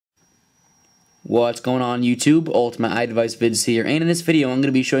What's going on YouTube? UltimateiDeviceVids here, and in this video I'm going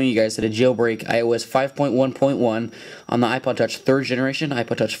to be showing you guys how to jailbreak iOS 5.1.1 on the iPod Touch 3rd generation,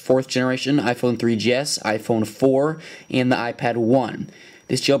 iPod Touch 4th generation, iPhone 3GS, iPhone 4, and the iPad 1.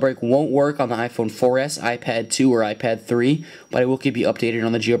 This jailbreak won't work on the iPhone 4S, iPad 2, or iPad 3, but I will keep you updated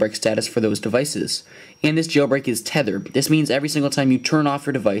on the jailbreak status for those devices. And this jailbreak is tethered. This means every single time you turn off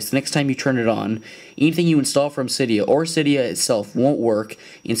your device, the next time you turn it on, anything you install from Cydia or Cydia itself won't work,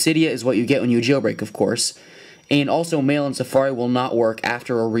 and Cydia is what you get when you jailbreak, of course. And also Mail and Safari will not work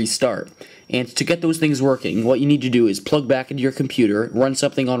after a restart. And to get those things working, what you need to do is plug back into your computer, run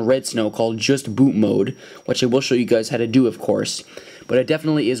something on Red Snow called Dfu Mode, which I will show you guys how to do, of course. But it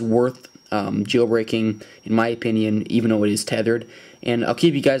definitely is worth jailbreaking, in my opinion, even though it is tethered. And I'll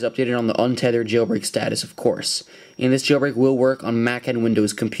keep you guys updated on the untethered jailbreak status, of course. And this jailbreak will work on Mac and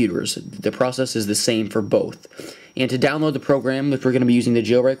Windows computers. The process is the same for both. And to download the program, which we're going to be using the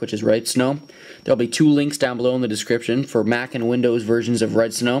jailbreak, which is Red Snow, there'll be 2 links down below in the description for Mac and Windows versions of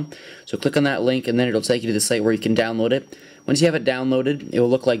Red Snow. So click on that link, and then it'll take you to the site where you can download it. Once you have it downloaded, it will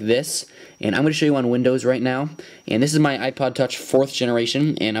look like this. And I'm going to show you on Windows right now. And this is my iPod Touch 4th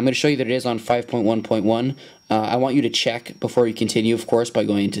generation, and I'm going to show you that it is on 5.1.1. I want you to check before you continue, of course, by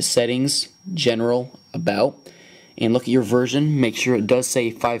going into Settings, General, About, and look at your version. Make sure it does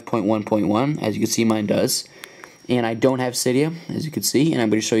say 5.1.1. As you can see, mine does. And I don't have Cydia, as you can see, and I'm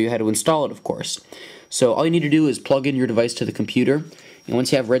going to show you how to install it, of course. So all you need to do is plug in your device to the computer, and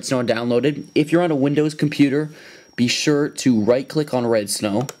once you have Red Snow downloaded, if you're on a Windows computer, be sure to right-click on Red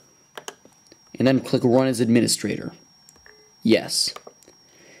Snow, and then click Run as Administrator. Yes.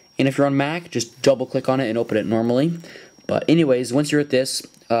 And if you're on Mac, just double-click on it and open it normally. But anyways, once you're at this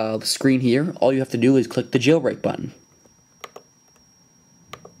screen here, all you have to do is click the jailbreak button.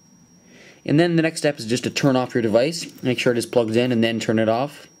 And then the next step is just to turn off your device. Make sure it is plugged in and then turn it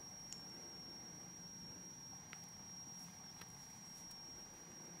off.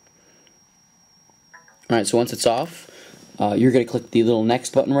 Alright, so once it's off, you're going to click the little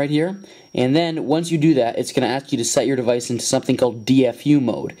next button right here. And then once you do that, it's going to ask you to set your device into something called Dfu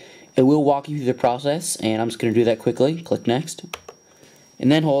Mode. It will walk you through the process, and I'm just going to do that quickly. Click next.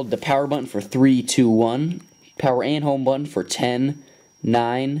 And then hold the power button for 3, 2, 1. Power and home button for 10,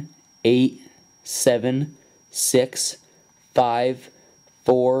 9, 8, 7, 6, 5,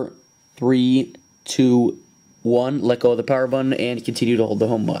 4, 3, 2, 1. Let go of the power button and continue to hold the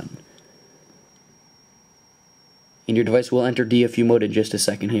home button. And your device will enter Dfu Mode in just a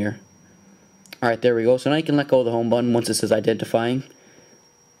second here. Alright, there we go. So now you can let go of the home button once it says identifying.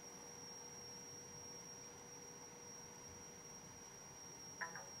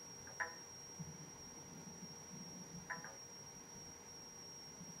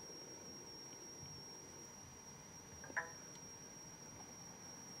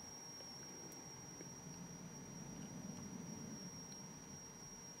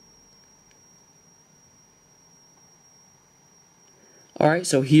 Alright,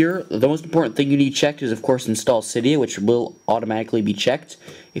 so here, the most important thing you need checked is, of course, install Cydia, which will automatically be checked.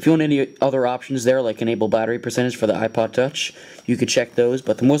 If you want any other options there, like enable battery percentage for the iPod Touch, you could check those,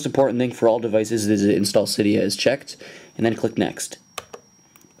 but the most important thing for all devices is to install Cydia is checked, and then click Next.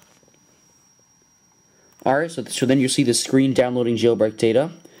 Alright, so then you'll see the screen downloading jailbreak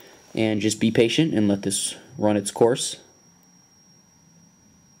data, and just be patient and let this run its course.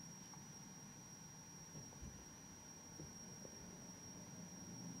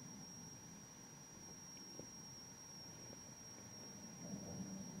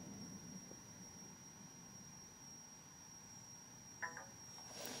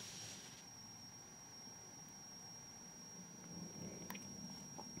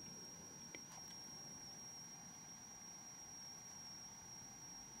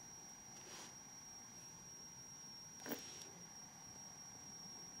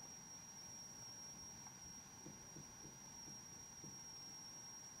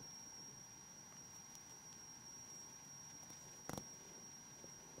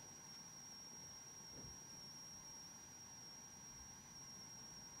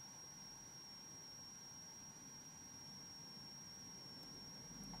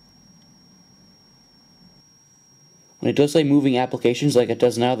 When it does say moving applications like it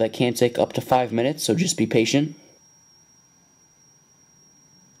does now, that can take up to 5 minutes, so just be patient.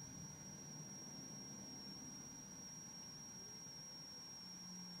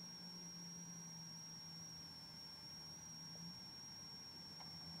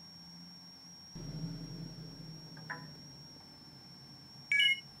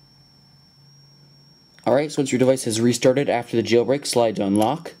 Alright, so once your device has restarted after the jailbreak, slide to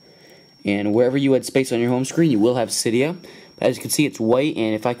unlock. And wherever you had space on your home screen, you will have Cydia. But as you can see, it's white,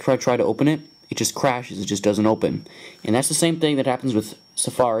 and if I try to open it, it just crashes, it just doesn't open. And that's the same thing that happens with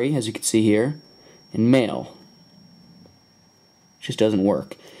Safari, as you can see here, and Mail. It just doesn't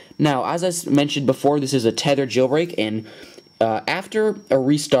work. Now, as I mentioned before, this is a tethered jailbreak, and after a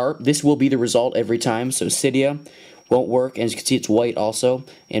restart, this will be the result every time. So Cydia won't work, and as you can see, it's white also,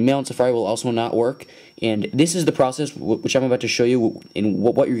 and Mail and Safari will also not work. And this is the process which I'm about to show you, in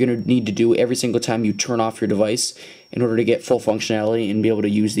what you're going to need to do every single time you turn off your device in order to get full functionality and be able to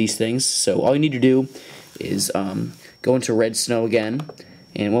use these things. So all you need to do is go into Red Snow again,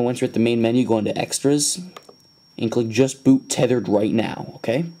 and once you're at the main menu, go into Extras, and click Just Boot Tethered Right Now,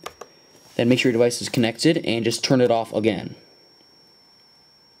 okay? Then make sure your device is connected, and just turn it off again.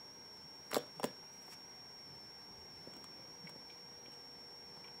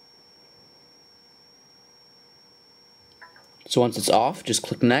 So once it's off, just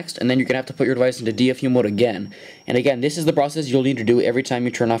click Next, and then you're going to have to put your device into Dfu Mode again. And again, this is the process you'll need to do every time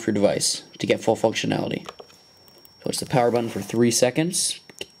you turn off your device to get full functionality. So it's the power button for 3 seconds,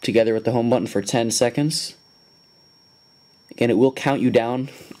 together with the home button for 10 seconds. Again, it will count you down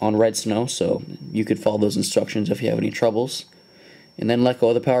on Red Snow, so you could follow those instructions if you have any troubles. And then let go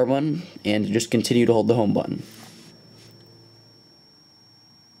of the power button, and just continue to hold the home button.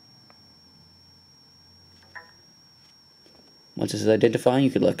 Once this is identifying, you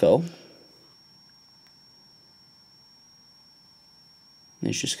could let go. And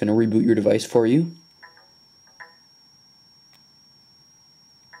it's just going to reboot your device for you.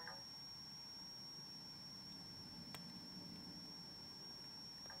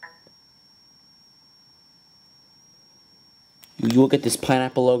 You will get this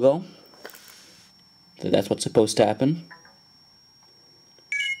pineapple logo. So that's what's supposed to happen.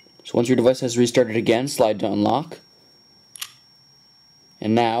 So once your device has restarted again, slide to unlock.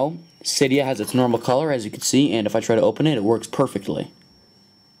 And now, Cydia has its normal color, as you can see, and if I try to open it, it works perfectly.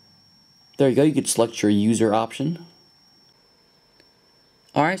 There you go, you can select your user option.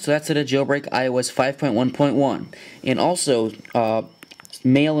 Alright, so that's it, a jailbreak iOS 5.1.1. And also,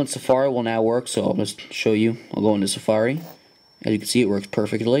 Mail and Safari will now work, so I'll just show you. I'll go into Safari. As you can see, it works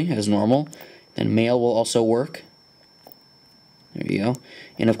perfectly, as normal. Then Mail will also work. There you go.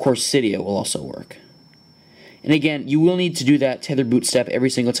 And of course, Cydia will also work. And again, you will need to do that tether boot step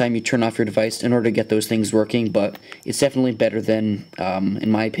every single time you turn off your device in order to get those things working, but it's definitely better than, in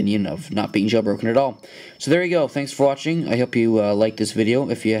my opinion, of not being jailbroken at all. So there you go. Thanks for watching. I hope you liked this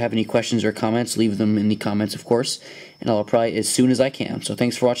video. If you have any questions or comments, leave them in the comments, of course, and I'll reply as soon as I can. So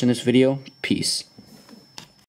thanks for watching this video. Peace.